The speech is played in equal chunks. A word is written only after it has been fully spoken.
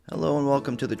Hello and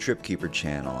welcome to the Trip Keeper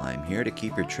channel. I'm here to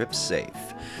keep your trips safe.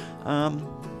 I'm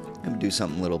going to do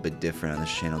something a little bit different on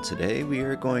this channel today. We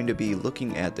are going to be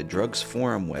looking at the Drugs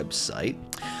Forum website.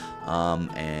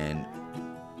 And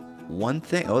one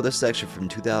thing, this is actually from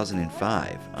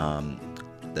 2005.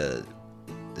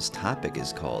 This topic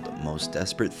is called Most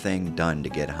Desperate Thing Done to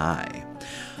Get High.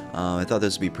 I thought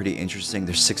this would be pretty interesting.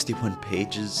 There's 61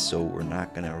 pages, so we're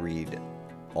not going to read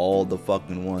all the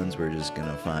fucking ones. We're just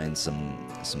gonna find some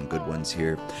good ones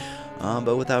here.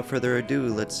 But without further ado,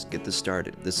 let's get this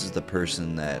started. This is the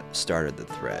person that started the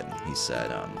thread. He said,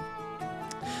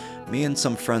 me and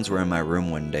some friends were in my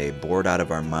room one day, bored out of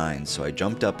our minds, so I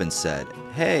jumped up and said,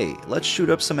 "Hey, let's shoot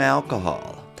up some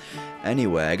alcohol."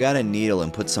 Anyway, I got a needle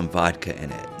and put some vodka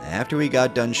in it. After we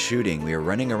got done shooting, we were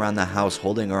running around the house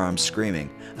holding our arms screaming,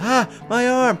 "Ah, my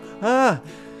arm! Ah!"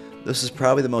 This is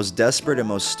probably the most desperate and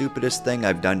most stupidest thing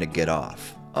I've done to get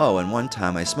off. Oh, and one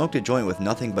time I smoked a joint with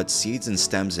nothing but seeds and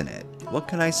stems in it. What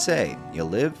can I say? You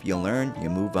live, you learn, you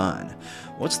move on.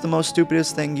 What's the most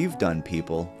stupidest thing you've done,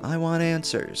 people? I want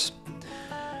answers.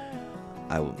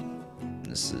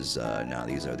 These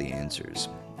are the answers.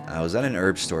 I was at an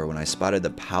herb store when I spotted the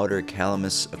powder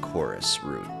Calamus acorus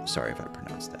root. Sorry if I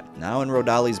pronounced that. Now in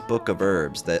Rodali's book of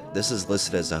herbs, that this is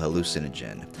listed as a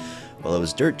hallucinogen. Well, it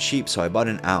was dirt cheap, so I bought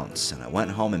an ounce, and I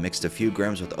went home and mixed a few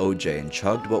grams with OJ and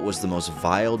chugged what was the most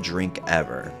vile drink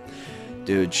ever.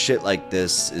 Dude, shit like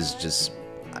this is just...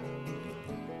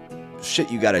 shit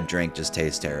you gotta drink just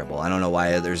tastes terrible. I don't know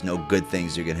why there's no good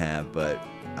things you can have, but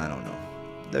I don't know.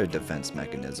 They're defense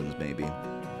mechanisms, maybe.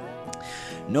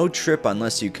 No trip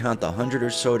unless you count the 100 or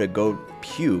so to go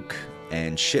puke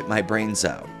and shit my brains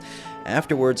out.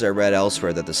 Afterwards, I read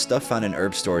elsewhere that the stuff found in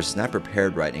herb stores is not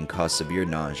prepared right and cause severe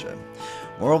nausea.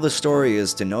 Moral of the story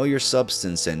is to know your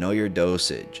substance and know your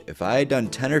dosage. If I had done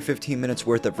 10 or 15 minutes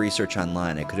worth of research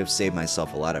online, I could have saved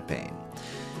myself a lot of pain.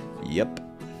 Yep.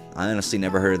 I honestly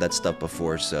never heard of that stuff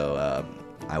before, so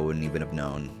I wouldn't even have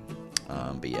known.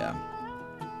 But yeah.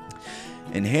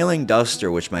 Inhaling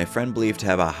Duster, which my friend believed to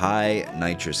have a high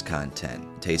nitrous content,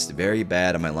 tasted very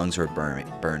bad and my lungs were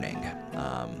burning.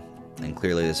 And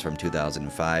clearly this is from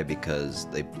 2005 because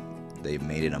they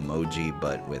made an emoji,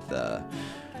 but with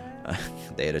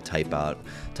they had to type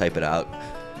it out,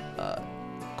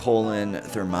 colon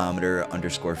thermometer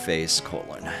 _ face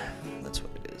colon. That's what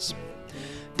it is.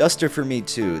 Duster for me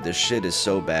too. This shit is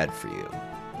so bad for you.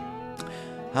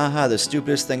 Haha, the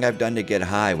stupidest thing I've done to get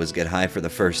high was get high for the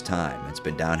first time. It's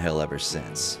been downhill ever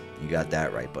since. You got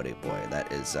that right, buddy boy.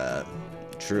 That is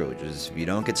true. Just if you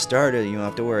don't get started, you don't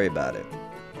have to worry about it.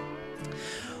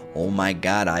 Oh my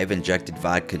god, I've injected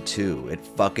vodka too. It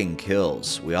fucking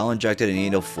kills. We all injected a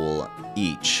needleful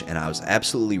each, and I was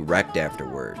absolutely wrecked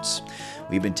afterwards.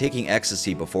 We've been taking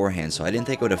ecstasy beforehand, so I didn't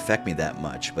think it would affect me that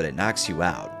much, but it knocks you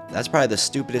out. That's probably the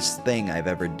stupidest thing I've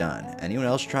ever done. Anyone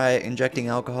else try injecting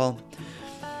alcohol?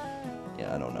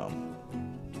 Yeah, I don't know.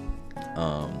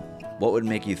 What would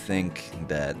make you think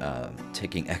that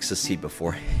taking ecstasy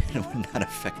beforehand would not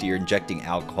affect you? You're injecting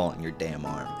alcohol in your damn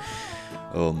arm.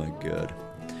 Oh my god.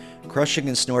 Crushing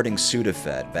and snorting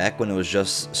Sudafed, back when it was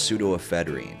just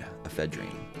pseudoephedrine.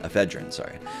 Ephedrine,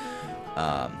 sorry.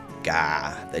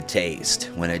 The taste.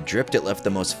 When it dripped, it left the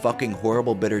most fucking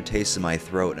horrible bitter taste in my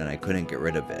throat and I couldn't get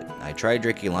rid of it. I tried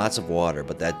drinking lots of water,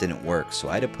 but that didn't work, so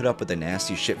I had to put up with the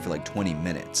nasty shit for like 20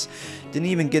 minutes. Didn't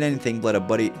even get anything but a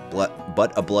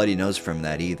bloody nose from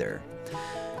that either.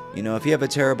 You know, if you have a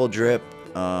terrible drip,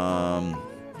 not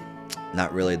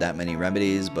really that many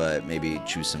remedies, but maybe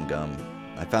chew some gum.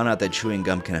 I found out that chewing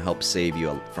gum can help save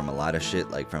you from a lot of shit,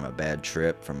 like from a bad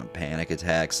trip, from panic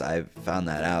attacks. I've found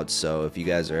that out, so if you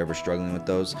guys are ever struggling with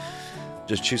those,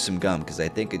 just chew some gum, because I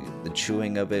think the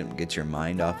chewing of it gets your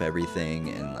mind off everything,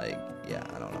 and like, yeah,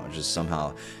 I don't know, just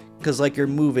somehow, because like you're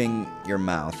moving your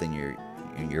mouth and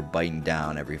you're biting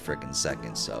down every freaking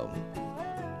second, so,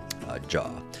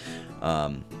 jaw.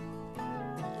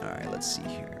 Alright, let's see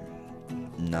here.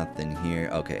 Nothing here,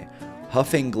 okay.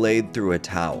 Huffing Glade through a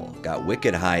towel. Got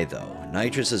wicked high though.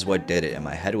 Nitrous is what did it, and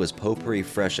my head was potpourri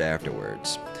fresh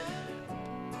afterwards.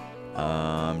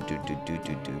 I've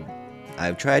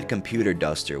tried Computer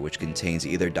Duster, which contains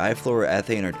either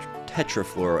difluoroethane or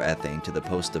tetrafluoroethane to the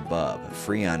post above.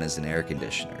 Freon is in air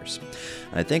conditioners.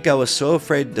 I think I was so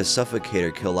afraid to suffocate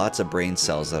or kill lots of brain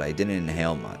cells that I didn't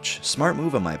inhale much. Smart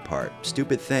move on my part.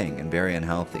 Stupid thing and very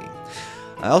unhealthy.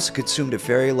 I also consumed a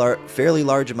fairly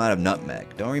large amount of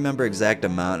nutmeg. Don't remember exact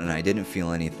amount, and I didn't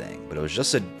feel anything. But it was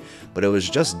just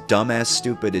dumbass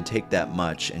stupid to take that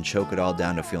much and choke it all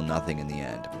down to feel nothing in the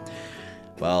end.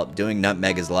 Well, doing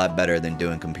nutmeg is a lot better than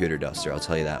doing Computer Duster, I'll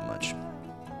tell you that much.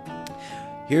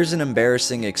 Here's an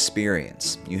embarrassing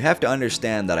experience. You have to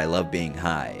understand that I love being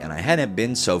high, and I hadn't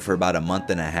been so for about a month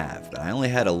and a half, but I only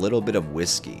had a little bit of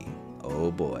whiskey.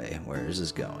 Oh boy, where is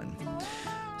this going?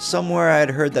 Somewhere I had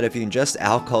heard that if you ingest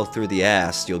alcohol through the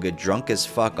ass, you'll get drunk as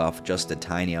fuck off just a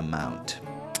tiny amount.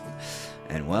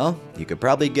 And well, you could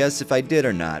probably guess if I did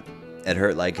or not. It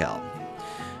hurt like hell.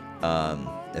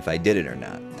 If I did it or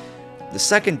not. The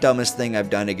second dumbest thing I've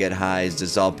done to get high is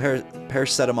dissolve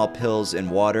paracetamol pills in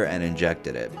water and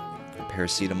injected it.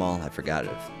 Paracetamol? I forgot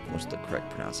it. What's the correct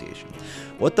pronunciation?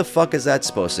 What the fuck is that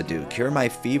supposed to do? Cure my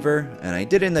fever? And I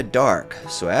did it in the dark.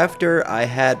 So after I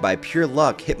had, by pure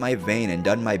luck, hit my vein and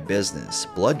done my business,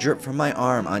 blood dripped from my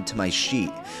arm onto my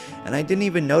sheet. And I didn't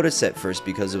even notice at first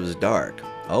because it was dark.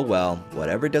 Oh well,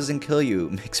 whatever doesn't kill you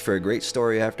makes for a great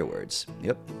story afterwards.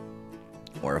 Yep.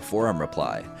 Or a forum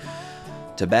reply.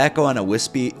 Tobacco on a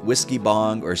whiskey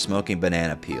bong or smoking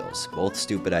banana peels. Both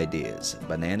stupid ideas.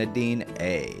 Bananadine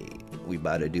A. We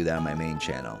about to do that on my main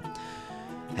channel.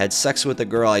 Had sex with a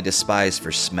girl I despise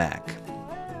for smack.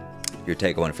 You're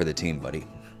taking one for the team, buddy.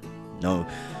 No.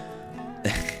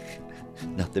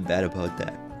 Nothing bad about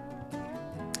that.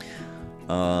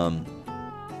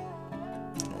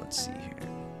 Let's see here.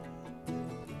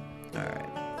 Alright.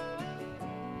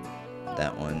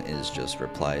 That one is just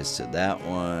replies to that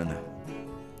one.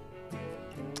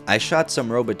 I shot some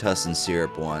Robitussin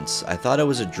syrup once. I thought it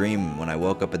was a dream when I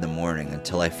woke up in the morning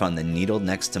until I found the needle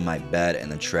next to my bed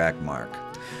and the track mark.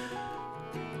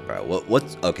 Alright,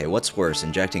 what's worse,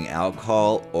 injecting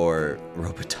alcohol or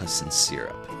Robitussin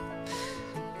syrup?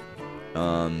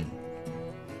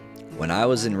 When I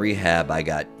was in rehab, I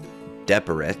got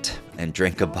Deparit and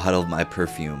drank a bottle of my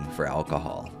perfume for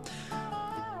alcohol.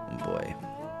 Oh boy.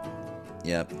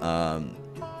 Yep,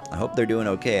 I hope they're doing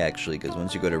okay, actually, because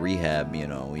once you go to rehab, you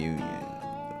know,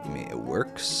 I mean, it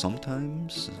works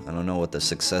sometimes. I don't know what the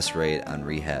success rate on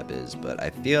rehab is, but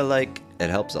I feel like it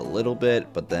helps a little bit,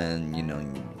 but then, you know,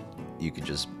 you could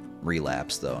just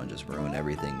relapse, though, and just ruin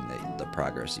everything, the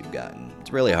progress you've gotten.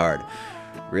 It's really hard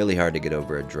to get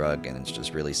over a drug, and it's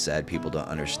just really sad people don't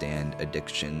understand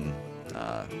addiction.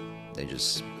 They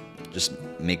just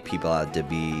make people out to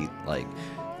be, like,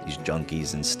 these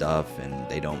junkies and stuff, and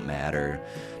they don't matter.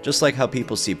 Just like how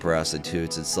people see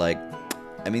prostitutes, it's like,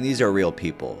 I mean, these are real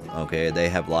people, okay? They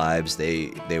have lives.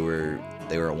 They were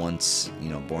once, you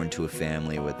know, born to a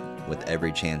family with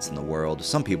every chance in the world.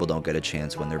 Some people don't get a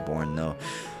chance when they're born, though,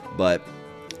 but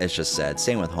it's just sad.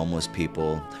 Same with homeless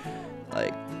people.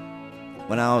 Like,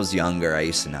 when I was younger, I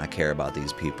used to not care about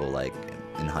these people. Like,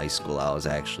 in high school,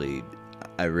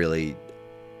 I really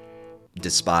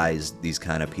despise these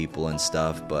kind of people and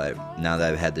stuff, but now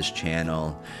that I've had this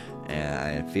channel,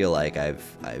 and I feel like I've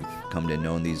come to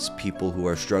know these people who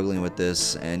are struggling with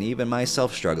this, and even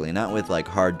myself struggling, not with like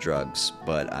hard drugs,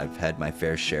 but I've had my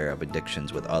fair share of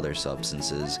addictions with other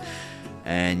substances,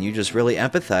 and you just really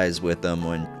empathize with them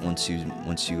once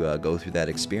you go through that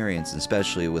experience,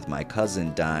 especially with my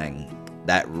cousin dying.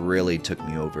 That really took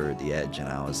me over the edge, and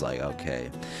I was like, okay,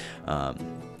 but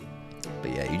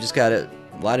yeah, you just gotta.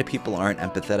 A lot of people aren't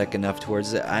empathetic enough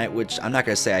towards it, which I'm not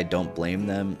going to say I don't blame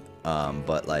them,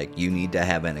 but like, you need to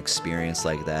have an experience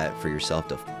like that for yourself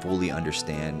to fully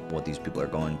understand what these people are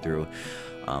going through,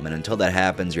 and until that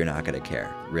happens, you're not going to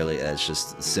care. Really, that's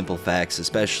just simple facts,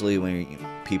 especially when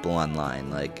people online,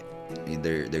 like,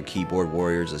 they're keyboard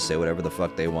warriors that say whatever the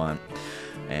fuck they want,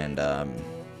 and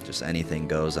just anything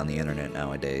goes on the internet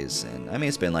nowadays. And I mean,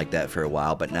 it's been like that for a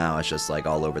while, but now it's just like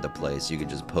all over the place. You can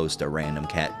just post a random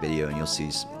cat video and you'll see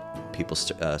people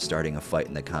starting a fight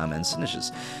in the comments, and it's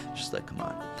just like, come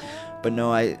on. But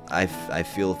no, I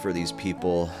feel for these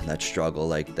people that struggle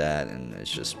like that, and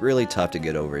it's just really tough to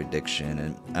get over addiction.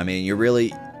 And I mean,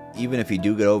 even if you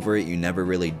do get over it, you never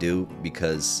really do,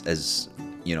 because, as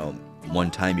you know,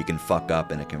 one time you can fuck up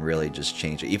and it can really just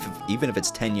change it, even if it's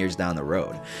 10 years down the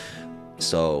road.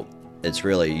 So it's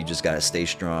really, you just gotta stay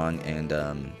strong and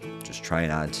just try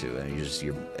not to. And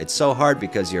it's so hard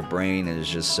because your brain is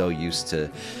just so used to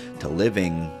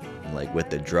living like with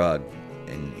the drug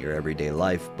in your everyday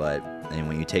life. And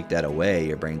when you take that away,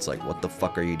 your brain's like, what the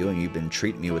fuck are you doing? You've been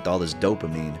treating me with all this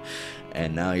dopamine,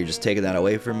 and now you're just taking that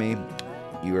away from me.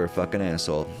 You are a fucking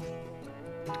asshole.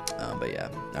 But yeah,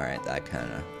 all right, that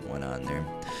kind of went on there.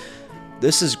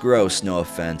 This is gross, no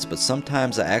offense, but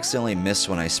sometimes I accidentally miss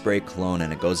when I spray cologne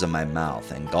and it goes in my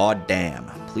mouth, and goddamn,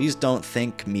 please don't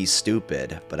think me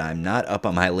stupid, but I'm not up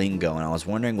on my lingo, and I was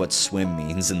wondering what swim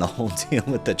means in the whole deal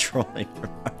with the trolling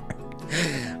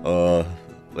remark.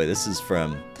 Wait, this is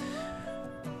from,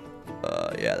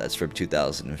 yeah, that's from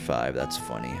 2005, that's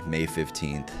funny, May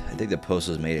 15th, I think the post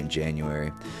was made in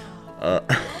January.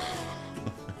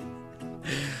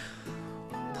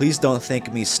 Please don't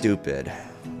think me stupid.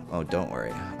 Oh, don't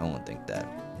worry. I won't think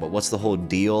that. But what's the whole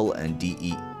deal and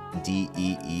D-E-E-L?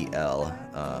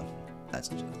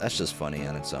 That's just funny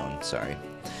on its own. Sorry.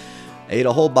 I ate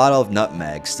a whole bottle of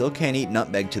nutmeg. Still can't eat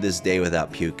nutmeg to this day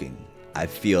without puking. I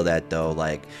feel that though.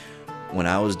 Like when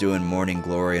I was doing Morning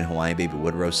Glory and Hawaiian Baby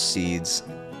Wood Roast seeds,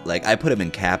 like I put them in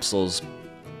capsules.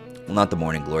 Well, not the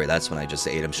Morning Glory. That's when I just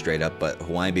ate them straight up. But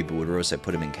Hawaiian Baby Wood Roast, I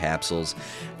put them in capsules,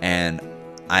 and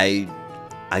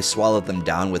I swallowed them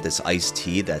down with this iced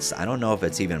tea that's, I don't know if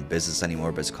it's even in business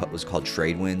anymore, but it was called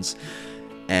Trade Winds.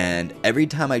 And every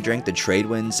time I drank the Trade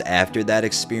Winds after that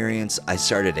experience, I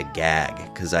started to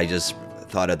gag because I just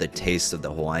thought of the taste of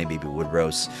the Hawaiian Baby Wood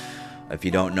Roast. If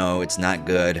you don't know, it's not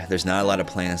good. There's not a lot of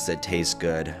plants that taste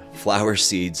good. Flower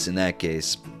seeds in that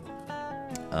case.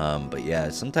 But yeah,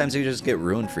 sometimes they just get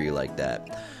ruined for you like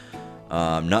that.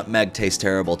 Nutmeg tastes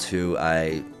terrible too.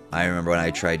 I remember when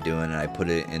I tried doing it, I put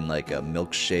it in like a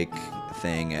milkshake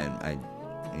thing, and I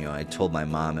told my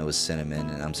mom it was cinnamon,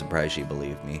 and I'm surprised she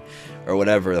believed me, or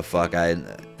whatever the fuck. I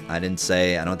didn't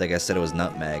say. I don't think I said it was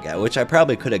nutmeg, which I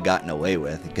probably could have gotten away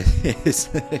with.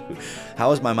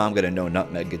 How is my mom gonna know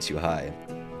nutmeg gets you high?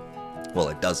 Well,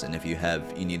 it doesn't. You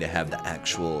need to have the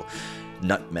actual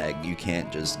nutmeg. You can't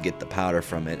just get the powder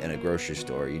from it in a grocery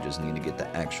store. You just need to get the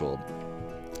actual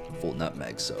full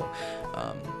nutmeg. So,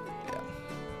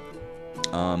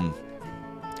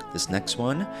 this next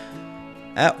one.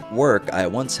 At work, I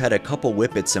once had a couple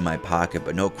whippets in my pocket,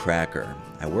 but no cracker.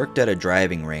 I worked at a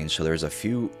driving range, so there's a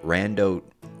few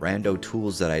rando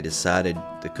tools that I decided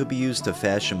that could be used to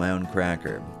fashion my own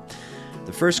cracker.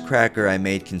 The first cracker I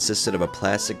made consisted of a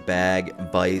plastic bag,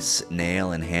 vise,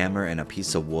 nail, and hammer, and a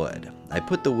piece of wood. I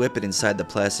put the whippet inside the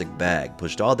plastic bag,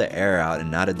 pushed all the air out,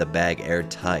 and knotted the bag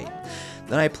airtight.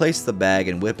 Then I placed the bag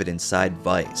and whippet inside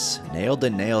vise, nailed a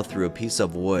nail through a piece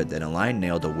of wood, then aligned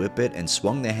nailed a whippet, and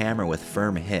swung the hammer with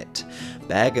firm hit.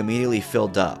 Bag immediately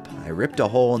filled up. I ripped a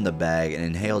hole in the bag and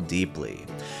inhaled deeply.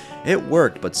 It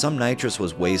worked, but some nitrous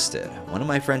was wasted. One of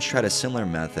my friends tried a similar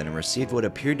method and received what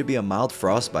appeared to be a mild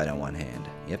frostbite on one hand.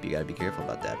 Yep, you gotta be careful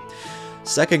about that.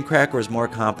 Second cracker was more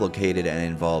complicated and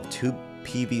involved two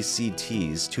PVC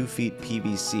tees, 2 feet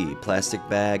PVC, plastic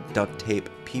bag, duct tape,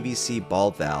 PVC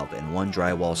ball valve, and one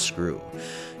drywall screw.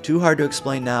 Too hard to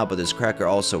explain now, but this cracker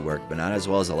also worked, but not as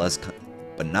well as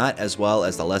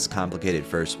the less complicated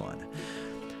first one.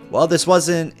 Well, this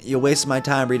wasn't. You wasted my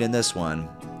time reading this one.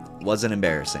 Wasn't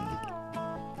embarrassing.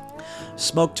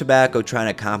 Smoked tobacco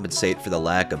trying to compensate for the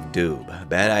lack of doob.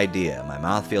 Bad idea. My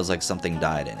mouth feels like something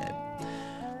died in it.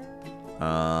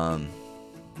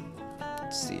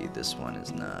 Let's see, this one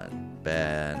is not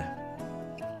bad.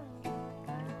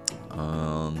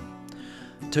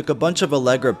 Took a bunch of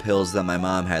Allegra pills that my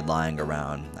mom had lying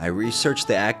around. I researched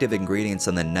the active ingredients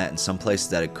on the net in some places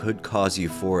that it could cause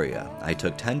euphoria. I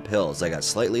took 10 pills. I got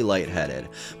slightly lightheaded,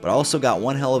 but I also got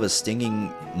one hell of a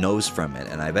stinging nose from it,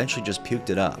 and I eventually just puked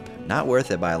it up. Not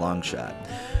worth it by a long shot.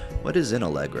 What is in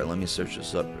Allegra? Let me search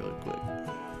this up really quick.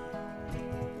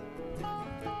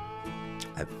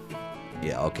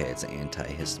 Yeah, okay, it's an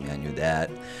antihistamine. I knew that.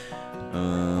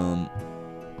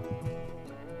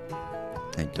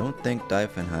 I don't think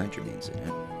diphenhydramines in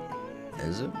it.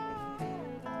 Is it?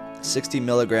 60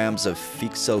 milligrams of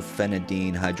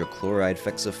fexofenadine, hydrochloride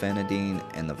fexofenadine,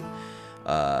 and the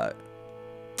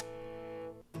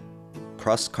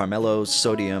Carmelo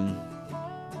sodium.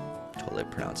 Totally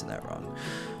pronouncing that wrong.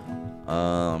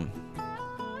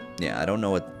 Yeah, I don't know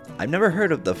what. I've never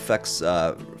heard of the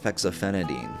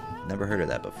fexofenadine. Never heard of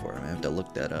that before. I have to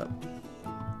look that up.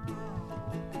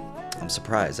 I'm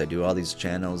surprised. I do all these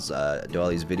channels, do all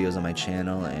these videos on my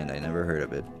channel, and I never heard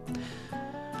of it.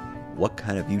 What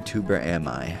kind of YouTuber am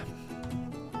I?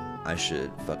 I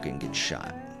should fucking get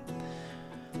shot.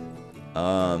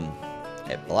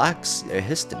 It blocks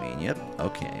histamine. Yep.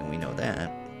 Okay, we know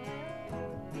that.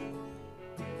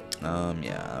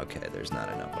 Yeah. Okay. There's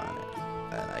not enough on it.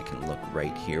 And I can look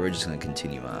right here. We're just gonna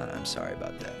continue on. I'm sorry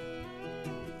about that.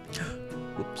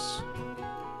 Whoops.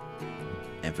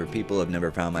 And for people who have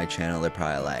never found my channel, they're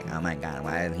probably like, oh my god,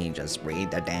 why didn't he just read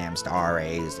the damn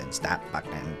stories and stop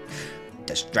fucking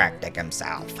distracting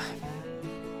himself?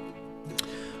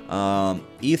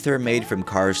 Ether made from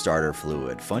car starter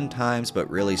fluid. Fun times, but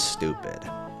really stupid.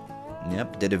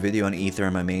 Yep, did a video on ether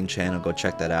on my main channel. Go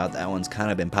check that out. That one's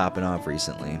kind of been popping off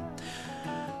recently.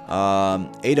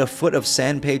 Ate a foot of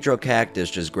San Pedro cactus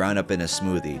just ground up in a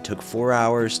smoothie. Took 4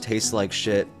 hours, tastes like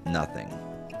shit, nothing.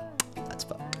 That's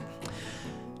fucked.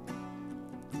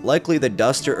 Likely the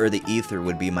duster or the ether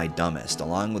would be my dumbest,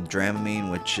 along with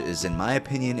Dramamine, which is, in my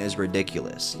opinion, is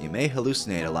ridiculous. You may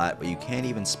hallucinate a lot, but you can't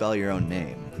even spell your own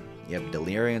name. Yep,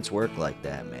 deliriants work like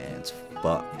that, man. It's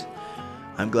fucked.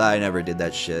 I'm glad I never did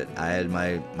that shit. I had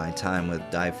my time with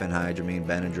diphenhydramine,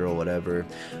 Benadryl, whatever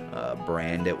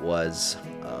brand it was.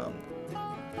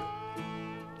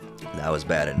 That was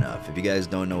bad enough. If you guys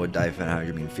don't know what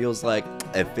diphenhydramine feels like,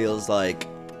 it feels like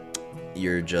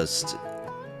you're just,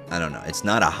 I don't know, it's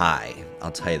not a high,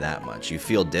 I'll tell you that much. You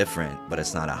feel different, but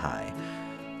it's not a high.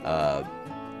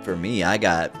 For me, I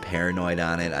got paranoid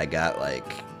on it. I got like,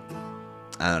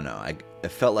 I don't know, it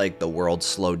felt like the world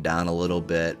slowed down a little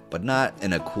bit, but not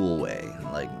in a cool way.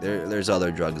 Like there's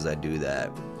other drugs that do that,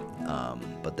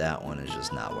 but that one is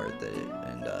just not worth it.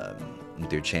 And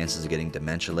with your chances of getting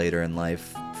dementia later in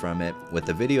life from it, with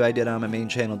the video I did on my main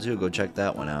channel too, go check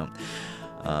that one out.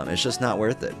 It's just not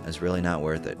worth it. It's really not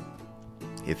worth it.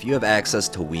 If you have access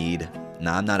to weed,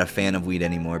 now I'm not a fan of weed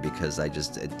anymore because it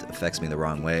affects me the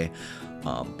wrong way.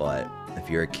 But if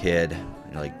you're a kid,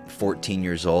 you're like 14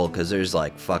 years old, because there's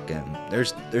like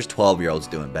there's 12-year-olds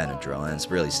doing Benadryl, and it's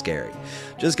really scary.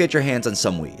 Just get your hands on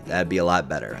some weed. That'd be a lot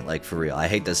better. Like, for real. I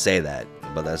hate to say that,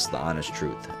 but that's the honest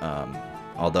truth.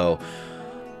 Although,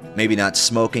 maybe not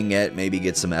smoking it, maybe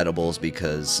get some edibles,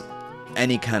 because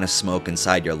any kind of smoke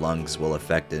inside your lungs will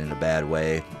affect it in a bad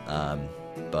way.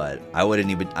 But I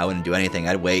wouldn't do anything.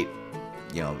 I'd wait,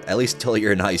 at least till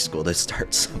you're in high school to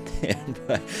start something.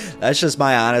 But that's just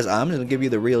my honest. I'm just gonna give you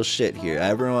the real shit here.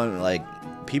 Everyone,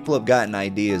 people have gotten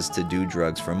ideas to do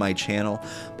drugs from my channel,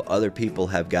 but other people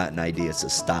have gotten ideas to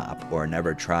stop or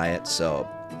never try it. So,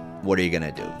 what are you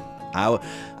gonna do?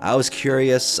 I was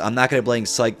curious. I'm not gonna blame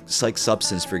psych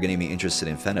substance for getting me interested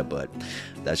in Phenibut.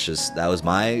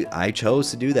 I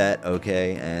chose to do that,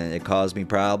 okay, and it caused me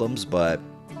problems, but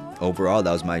overall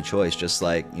that was my choice. Just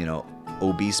like,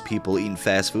 obese people eating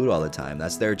fast food all the time.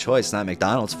 That's their choice. It's not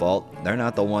McDonald's fault. They're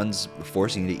not the ones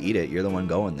forcing you to eat it. You're the one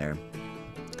going there.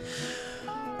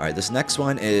 Alright, this next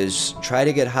one is try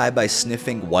to get high by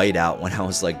sniffing whiteout when I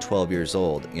was like 12 years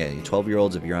old. Yeah, you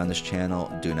 12-year-olds, if you're on this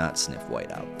channel, do not sniff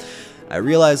whiteout. I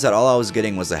realized that all I was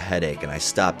getting was a headache, and I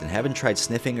stopped and haven't tried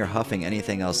sniffing or huffing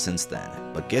anything else since then.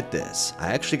 But get this,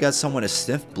 I actually got someone to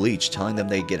sniff bleach telling them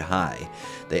they'd get high.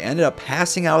 They ended up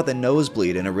passing out with a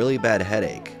nosebleed and a really bad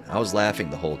headache. I was laughing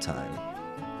the whole time.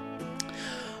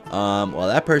 Well,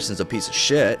 that person's a piece of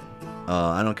shit.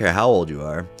 I don't care how old you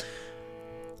are.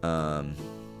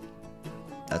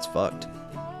 That's fucked.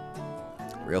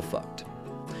 Real fucked.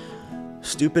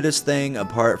 Stupidest thing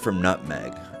apart from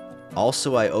nutmeg.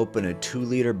 Also, I opened a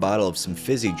 2-liter bottle of some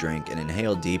fizzy drink and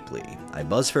inhaled deeply. I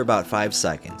buzzed for about 5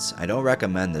 seconds. I don't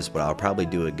recommend this, but I'll probably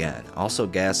do it again. Also,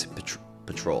 gas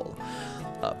petrol.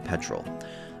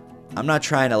 I'm not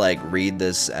trying to read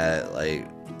this at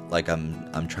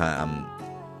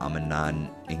I'm a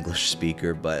non-English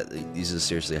speaker, but these are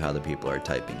seriously how the people are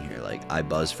typing here. I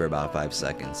buzzed for about 5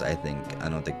 seconds. I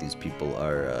don't think these people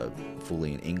are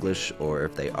fully in English, or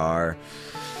if they are,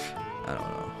 I don't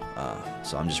know.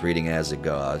 So I'm just reading it as it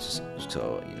goes.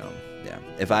 Yeah.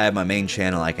 If I have my main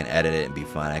channel, I can edit it and be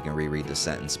fine. I can reread the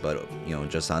sentence, but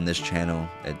just on this channel,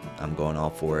 I'm going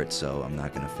all for it, so I'm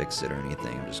not gonna fix it or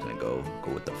anything. I'm just gonna go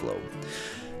with the flow.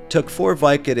 Took 4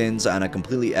 Vicodins on a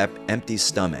completely empty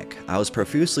stomach. I was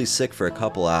profusely sick for a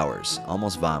couple hours.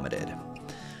 Almost vomited.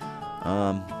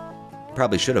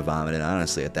 Probably should have vomited,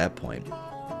 honestly, at that point.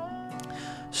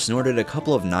 Snorted a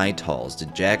couple of Nitals.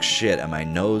 Did jack shit, and my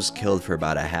nose killed for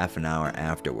about a half an hour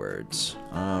afterwards.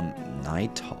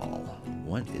 Nital.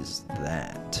 What is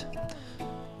that?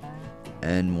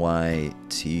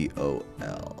 Nytol.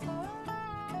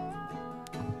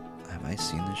 Have I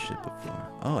seen this shit before?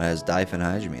 Oh, it has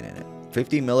diphenhydramine in it.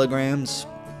 50 milligrams?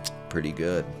 Pretty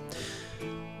good.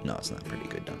 No, it's not pretty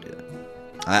good. Don't do that.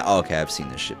 Okay, I've seen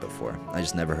this shit before. I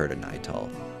just never heard of Nital.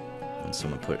 When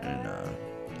someone put it in a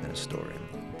story.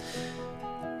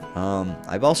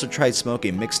 I've also tried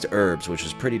smoking mixed herbs, which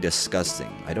was pretty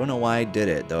disgusting. I don't know why I did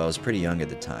it, though I was pretty young at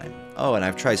the time. Oh, and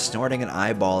I've tried snorting and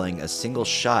eyeballing a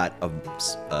shot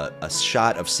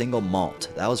of single malt.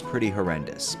 That was pretty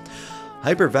horrendous.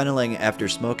 Hyperventilating after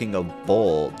smoking a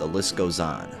bowl, the list goes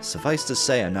on. Suffice to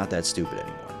say, I'm not that stupid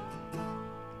anymore.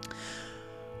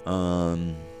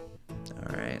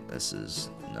 Alright, this is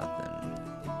nothing.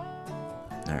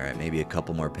 Alright, maybe a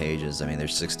couple more pages. I mean,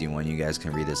 there's 61. You guys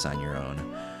can read this on your own.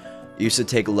 Used to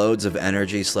take loads of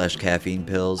energy/caffeine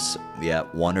pills. Yeah,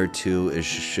 1 or 2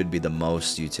 should be the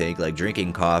most you take.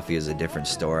 Drinking coffee is a different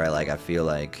story. I feel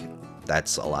like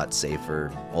that's a lot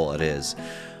safer. Well, it is.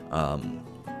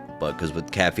 But because with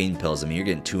caffeine pills, I mean, you're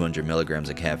getting 200 milligrams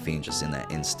of caffeine just in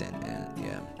that instant. And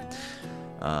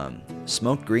yeah.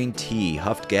 Smoked green tea,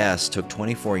 huffed gas, took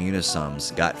 24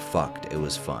 Unisums, got fucked. It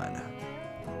was fun.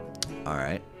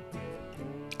 Alright.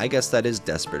 I guess that is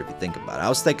desperate if you think about it. I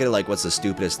was thinking like, what's the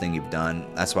stupidest thing you've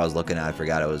done? That's what I was looking at. I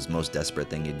forgot it was most desperate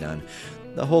thing you've done.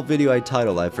 The whole video I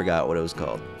titled, I forgot what it was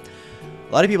called.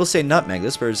 A lot of people say nutmeg.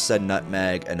 This person said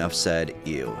nutmeg. Enough said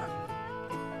ew.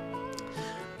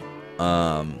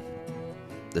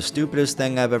 The stupidest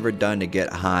thing I've ever done to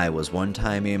get high was one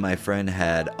time me and my friend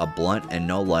had a blunt and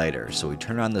no lighter, so we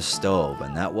turned on the stove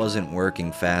and that wasn't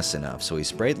working fast enough, so we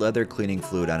sprayed leather cleaning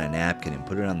fluid on a napkin and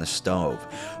put it on the stove.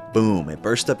 Boom, it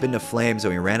burst up into flames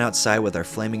and we ran outside with our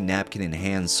flaming napkin in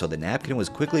hands, so the napkin was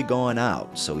quickly going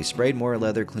out, so we sprayed more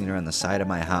leather cleaner on the side of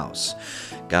my house.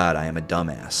 God, I am a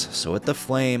dumbass. So with the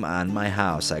flame on my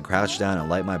house, I crouched down and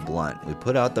light my blunt. We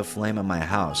put out the flame on my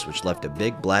house, which left a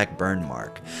big black burn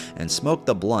mark, and smoked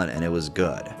the blunt and it was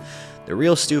good. The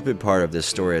real stupid part of this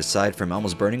story, aside from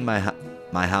almost burning my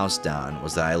house down,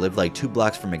 was that I lived like 2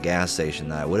 blocks from a gas station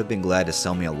that I would have been glad to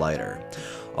sell me a lighter.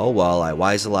 Oh well, I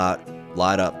wised a lot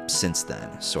up since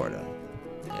then, sorta.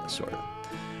 Yeah, sorta.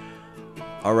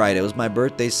 Alright, it was my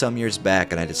birthday some years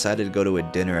back and I decided to go to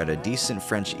a dinner at a decent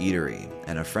French eatery,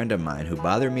 and a friend of mine who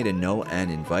bothered me to no end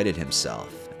invited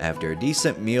himself. After a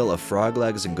decent meal of frog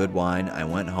legs and good wine, I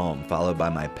went home, followed by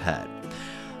my pet.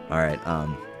 Alright,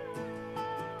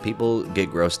 people get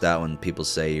grossed out when people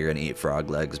say you're gonna eat frog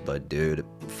legs, but dude,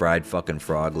 fried fucking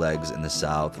frog legs in the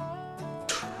South,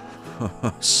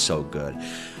 so good.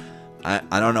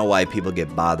 I don't know why people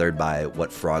get bothered by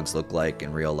what frogs look like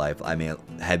in real life. I mean,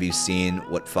 have you seen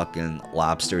what fucking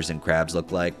lobsters and crabs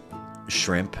look like?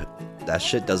 Shrimp, that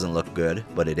shit doesn't look good,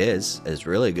 but it is. It's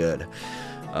really good.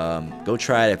 Go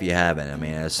try it if you haven't. I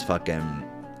mean, it's fucking,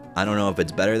 I don't know if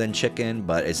it's better than chicken,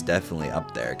 but it's definitely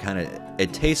up there.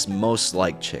 It tastes most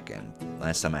like chicken.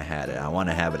 Last time I had it, I want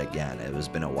to have it again. It has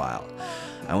been a while.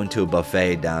 I went to a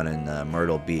buffet down in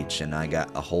Myrtle Beach, and I got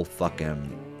a whole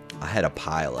fucking, I had a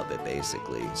pile of it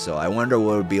basically. So I wonder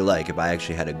what it would be like if I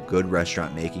actually had a good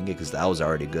restaurant making it, because that was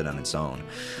already good on its own.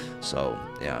 So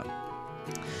yeah.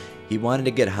 He wanted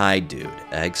to get high, dude.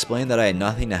 I explained that I had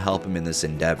nothing to help him in this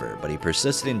endeavor, but he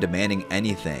persisted in demanding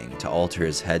anything to alter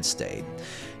his head state.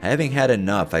 Having had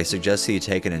enough, I suggested he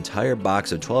take an entire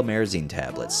box of 12 Marazine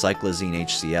tablets, Cyclazine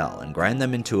HCl, and grind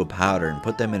them into a powder and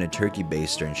put them in a turkey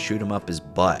baster and shoot him up his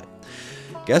butt.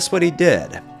 Guess what he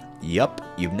did? Yup,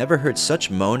 you've never heard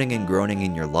such moaning and groaning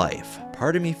in your life.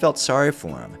 Part of me felt sorry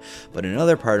for him, but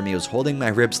another part of me was holding my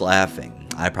ribs laughing.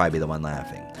 I'd probably be the one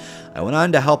laughing. I went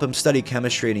on to help him study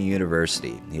chemistry at a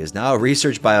university. He is now a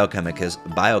research biochemist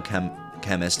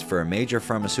for a major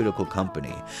pharmaceutical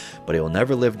company, but he will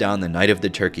never live down the night of the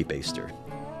turkey baster.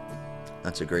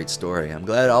 That's a great story. I'm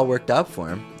glad it all worked out for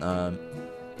him.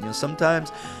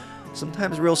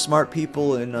 Sometimes real smart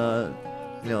people in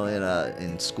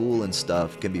school and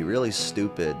stuff can be really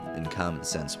stupid and common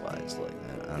sense wise. Like,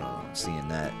 I don't know, seeing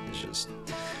that is just,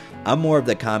 I'm more of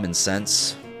the common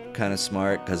sense kind of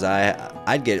smart, because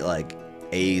I'd get like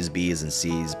A's, B's, and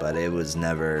C's, but I was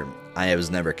never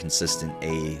consistent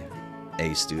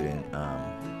A student.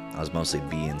 I was mostly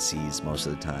B and C's most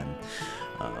of the time.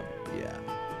 Yeah,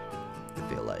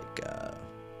 I feel like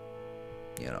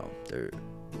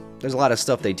there's a lot of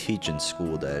stuff they teach in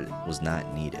school that was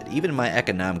not needed. Even in my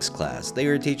economics class, they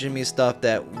were teaching me stuff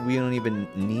that we don't even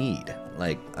need.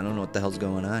 Like, I don't know what the hell's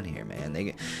going on here, man.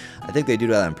 I think they do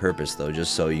that on purpose, though,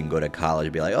 just so you can go to college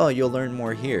and be like, oh, you'll learn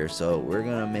more here, so we're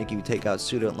going to make you take out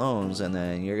student loans, and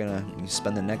then you're going to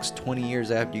spend the next 20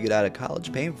 years after you get out of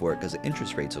college paying for it, because the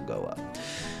interest rates will go up.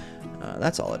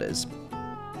 That's all it is.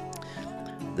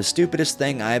 The stupidest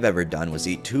thing I've ever done was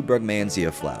eat 2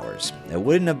 Brugmansia flowers. It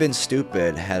wouldn't have been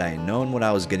stupid had I known what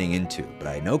I was getting into, but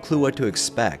I had no clue what to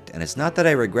expect, and it's not that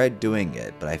I regret doing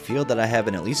it, but I feel that I have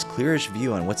an at least clearish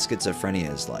view on what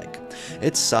schizophrenia is like.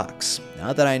 It sucks.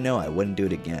 Now that I know, I wouldn't do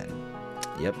it again.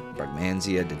 Yep,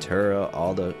 Brugmansia, Datura,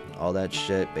 all that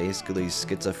shit, basically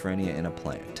schizophrenia in a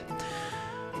plant.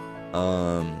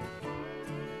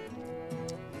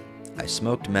 I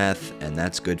smoked meth, and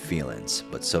that's good feelings,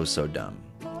 but so dumb.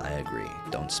 I agree.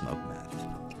 Don't smoke meth.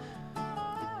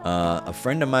 A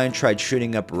friend of mine tried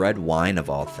shooting up red wine of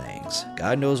all things.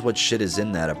 God knows what shit is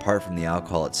in that apart from the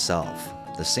alcohol itself.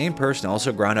 The same person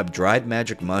also ground up dried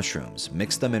magic mushrooms,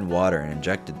 mixed them in water, and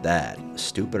injected that.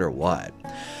 Stupid or what?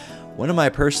 One of my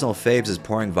personal faves is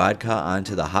pouring vodka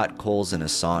onto the hot coals in a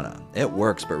sauna. It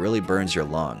works, but really burns your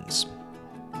lungs.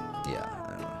 Yeah,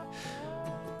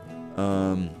 I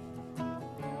don't know.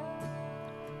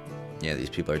 Yeah,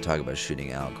 these people are talking about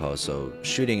shooting alcohol, so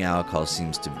shooting alcohol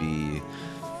seems to be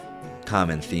a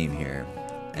common theme here,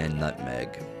 and nutmeg.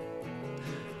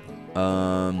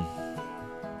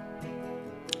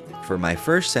 For my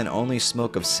first and only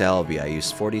smoke of salvia, I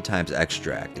used 40 times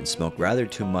extract and smoked rather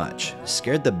too much.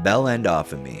 Scared the bell end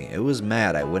off of me. It was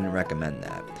mad. I wouldn't recommend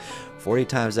that. 40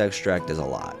 times extract is a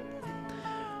lot.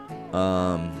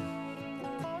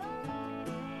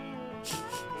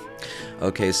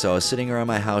 Okay, so I was sitting around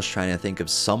my house trying to think of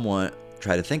someone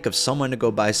to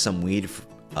go buy some weed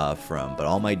from, but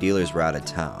all my dealers were out of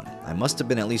town. I must have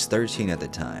been at least 13 at the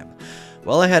time.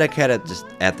 Well, I had a cat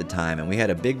at the time, and we had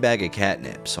a big bag of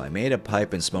catnip, so I made a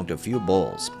pipe and smoked a few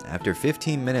bowls. After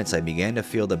 15 minutes, I began to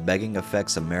feel the begging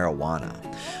effects of marijuana.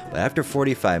 But after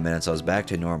 45 minutes, I was back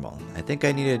to normal. I think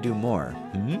I needed to do more.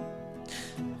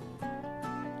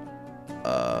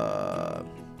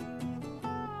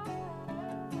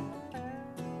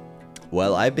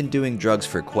 Well, I've been doing drugs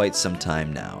for quite some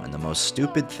time now, and the most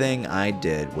stupid thing I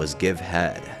did was give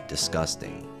head.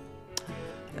 Disgusting.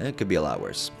 And it could be a lot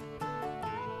worse.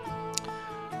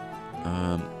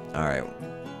 Alright.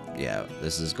 Yeah,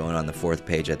 this is going on the 4th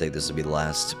page. I think this will be the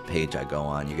last page I go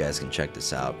on. You guys can check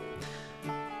this out.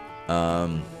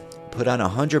 Put on a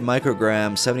 100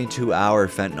 microgram 72-hour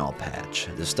fentanyl patch.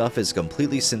 The stuff is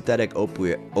completely synthetic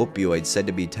opioid said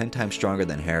to be 10 times stronger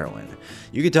than heroin.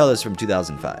 You can tell this from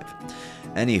 2005.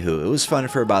 Anywho, it was fun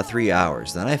for about 3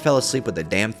 hours. Then I fell asleep with the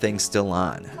damn thing still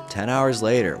on. 10 hours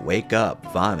later, wake up,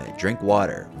 vomit, drink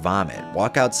water, vomit,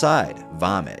 walk outside,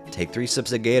 vomit, take 3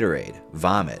 sips of Gatorade,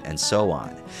 vomit, and so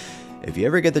on. If you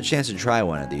ever get the chance to try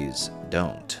one of these,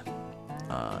 don't.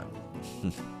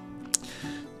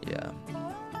 Yeah.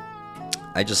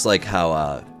 I just like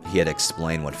how he had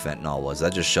explained what fentanyl was.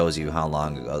 That just shows you how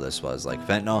long ago this was. Like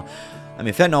fentanyl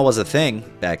was a thing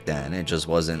back then. It just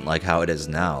wasn't like how it is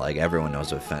now. Like everyone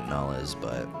knows what fentanyl is,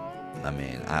 but I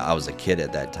mean, I was a kid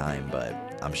at that time, but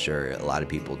I'm sure a lot of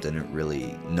people didn't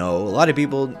really know. A lot of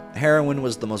people, heroin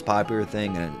was the most popular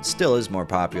thing, and it still is more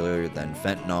popular than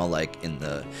fentanyl, like in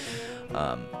the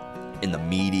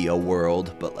media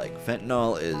world. But like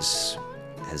fentanyl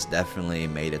has definitely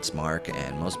made its mark,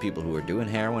 and most people who are doing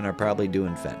heroin are probably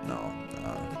doing fentanyl.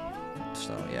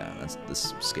 So yeah, that's the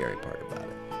scary part about it.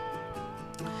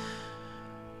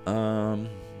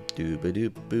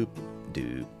 Doop-a-doop boop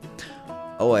doop.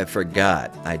 Oh, I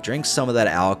forgot. I drank some of that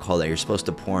alcohol that you're supposed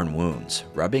to pour in wounds.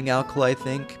 Rubbing alcohol, I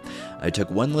think. I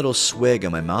took one little swig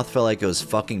and my mouth felt like it was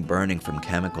fucking burning from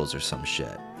chemicals or some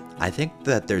shit. I think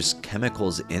that there's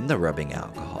chemicals in the rubbing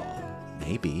alcohol.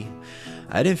 Maybe.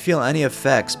 I didn't feel any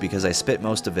effects because I spit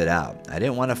most of it out. I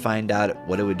didn't want to find out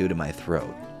what it would do to my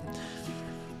throat.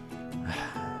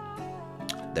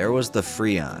 There was the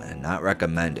Freon, and not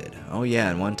recommended. Oh yeah,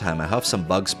 and one time I huffed some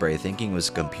bug spray thinking it was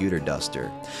a computer duster.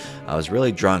 I was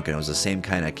really drunk and it was the same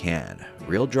kind of can.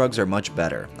 Real drugs are much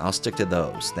better. I'll stick to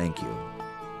those. Thank you.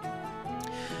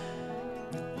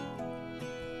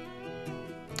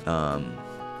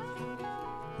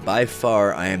 By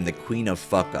far, I am the queen of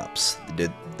fuck-ups.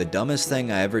 The dumbest thing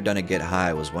I ever done to get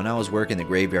high was when I was working the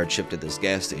graveyard shift at this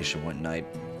gas station one night.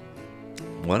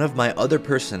 One of my other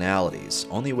personalities,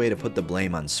 only way to put the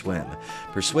blame on Swim,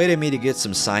 persuaded me to get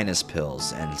some sinus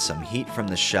pills and some heat from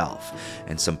the shelf,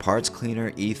 and some parts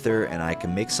cleaner, ether, and I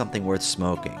can make something worth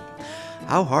smoking.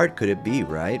 How hard could it be,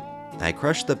 right? I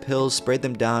crushed the pills, sprayed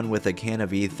them down with a can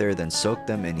of ether, then soaked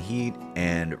them in heat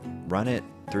and run it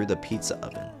through the pizza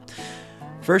oven.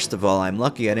 First of all, I'm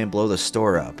lucky I didn't blow the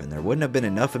store up, and there wouldn't have been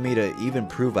enough of me to even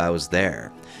prove I was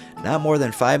there. Not more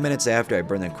than 5 minutes after I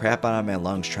burned the crap out of my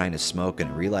lungs trying to smoke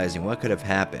and realizing what could have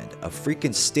happened, a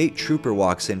freaking state trooper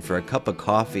walks in for a cup of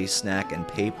coffee, snack, and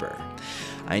paper.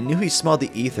 I knew he smelled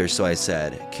the ether, so I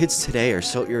said, "Kids today are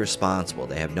so irresponsible,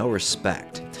 they have no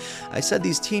respect." I said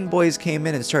these teen boys came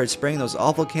in and started spraying those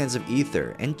awful cans of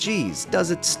ether, and geez, does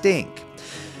it stink.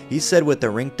 He said with a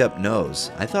wrinked-up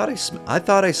nose, I thought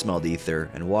I smelled ether,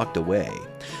 and walked away.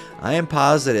 I am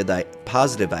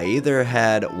positive I either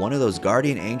had one of those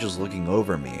guardian angels looking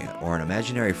over me, or an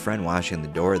imaginary friend watching the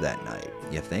door that night.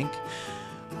 You think?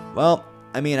 Well,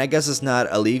 I mean, I guess it's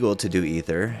not illegal to do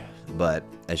ether, but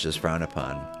it's just frowned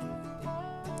upon.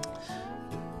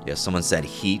 Yeah, someone said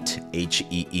heat,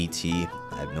 H-E-E-T.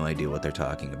 I have no idea what they're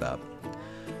talking about.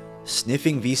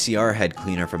 Sniffing VCR head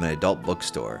cleaner from an adult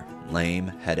bookstore.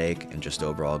 Lame, headache, and just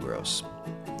overall gross.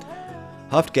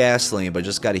 Huffed gasoline, but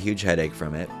just got a huge headache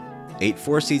from it. Ate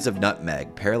 4 seeds of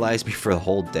nutmeg, paralyzed me for the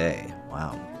whole day.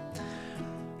 Wow.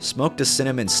 Smoked a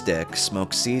cinnamon stick,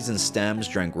 smoked seeds and stems,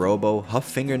 drank Robo, huffed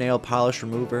fingernail polish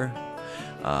remover.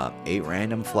 Ate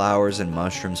random flowers and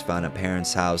mushrooms found at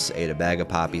parents' house, ate a bag of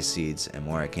poppy seeds, and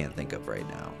more I can't think of right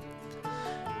now.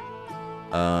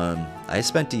 I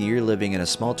spent a year living in a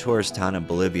small tourist town in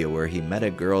Bolivia where he met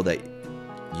a girl that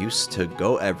used to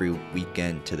go every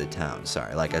weekend to the town.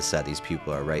 Sorry, like I said, these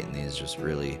people are writing these just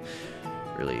really,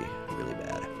 really, really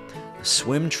bad.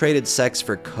 Swim traded sex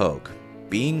for coke,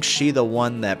 being she the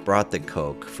one that brought the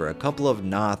coke for a couple of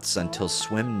knots until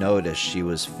Swim noticed she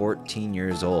was 14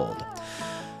 years old.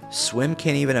 Swim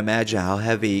can't even imagine how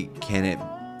heavy can it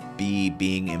be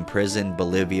being imprisoned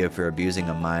Bolivia for abusing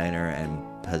a minor and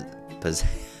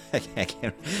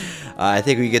I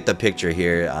think we get the picture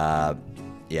here.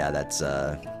 Yeah,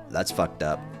 that's fucked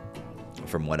up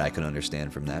from what I can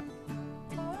understand from that.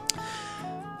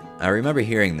 I remember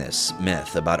hearing this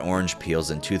myth about orange peels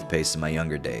and toothpaste in my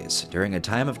younger days, during a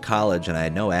time of college, and I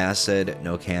had no acid,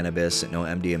 no cannabis, no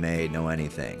MDMA, no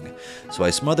anything. So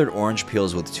I smothered orange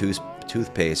peels with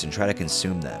toothpaste and tried to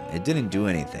consume them. It didn't do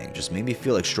anything, just made me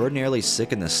feel extraordinarily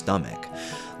sick in the stomach.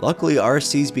 Luckily,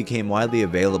 RCs became widely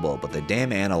available, but the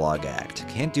damn Analog Act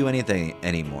can't do anything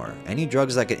anymore. Any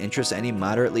drugs that could interest any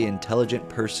moderately intelligent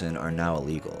person are now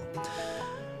illegal.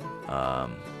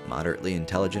 Moderately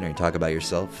intelligent? Are you talking about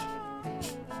yourself?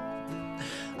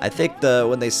 I think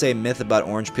when they say myth about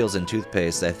orange peels and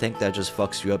toothpaste, I think that just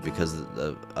fucks you up because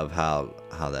of how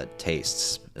that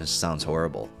tastes. It sounds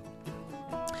horrible.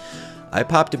 I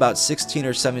popped about 16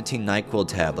 or 17 NyQuil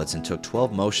tablets and took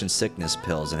 12 motion sickness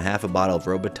pills and half a bottle of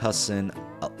Robitussin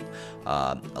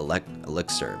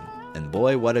elixir. And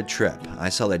boy, what a trip. I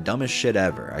saw the dumbest shit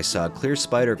ever. I saw a clear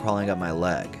spider crawling up my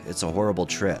leg. It's a horrible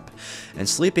trip. And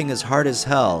sleeping is hard as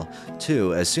hell,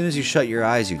 too. As soon as you shut your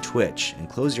eyes, you twitch. And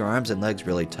close your arms and legs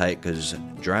really tight, because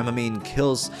Dramamine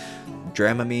kills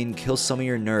some of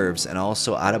your nerves, and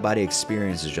also out-of-body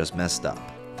experience is just messed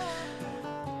up.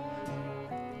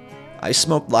 I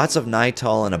smoked lots of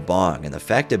Nitol and a bong, and the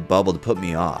fact it bubbled put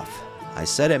me off. I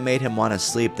said it made him want to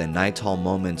sleep the Nitol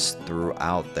moments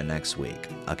throughout the next week.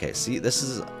 Okay, see, this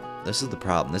is the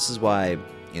problem. This is why,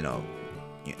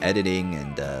 editing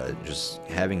and just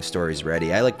having stories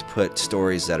ready. I like to put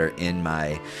stories that are in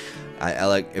my, I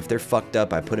like, if they're fucked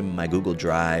up, I put them in my Google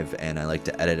Drive, and I like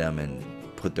to edit them and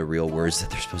put the real words that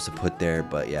they're supposed to put there.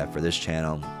 But yeah, for this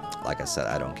channel, like I said,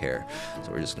 I don't care.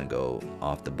 So we're just gonna go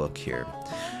off the book here.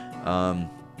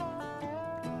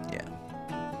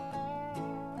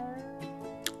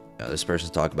 This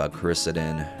person's talking about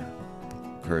quercetin,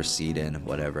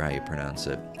 whatever, how you pronounce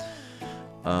it.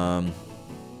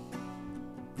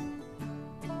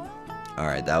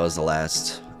 Alright, that was the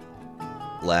last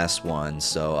one.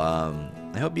 So,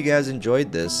 I hope you guys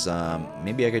enjoyed this.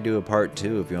 Maybe I could do a part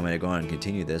 2 if you want me to go on and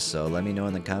continue this. So let me know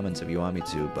in the comments if you want me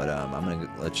to. But I'm gonna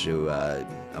let you. I'm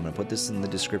gonna put this in the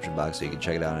description box so you can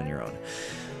check it out on your own.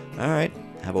 Alright,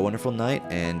 have a wonderful night,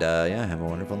 and yeah, have a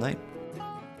wonderful night.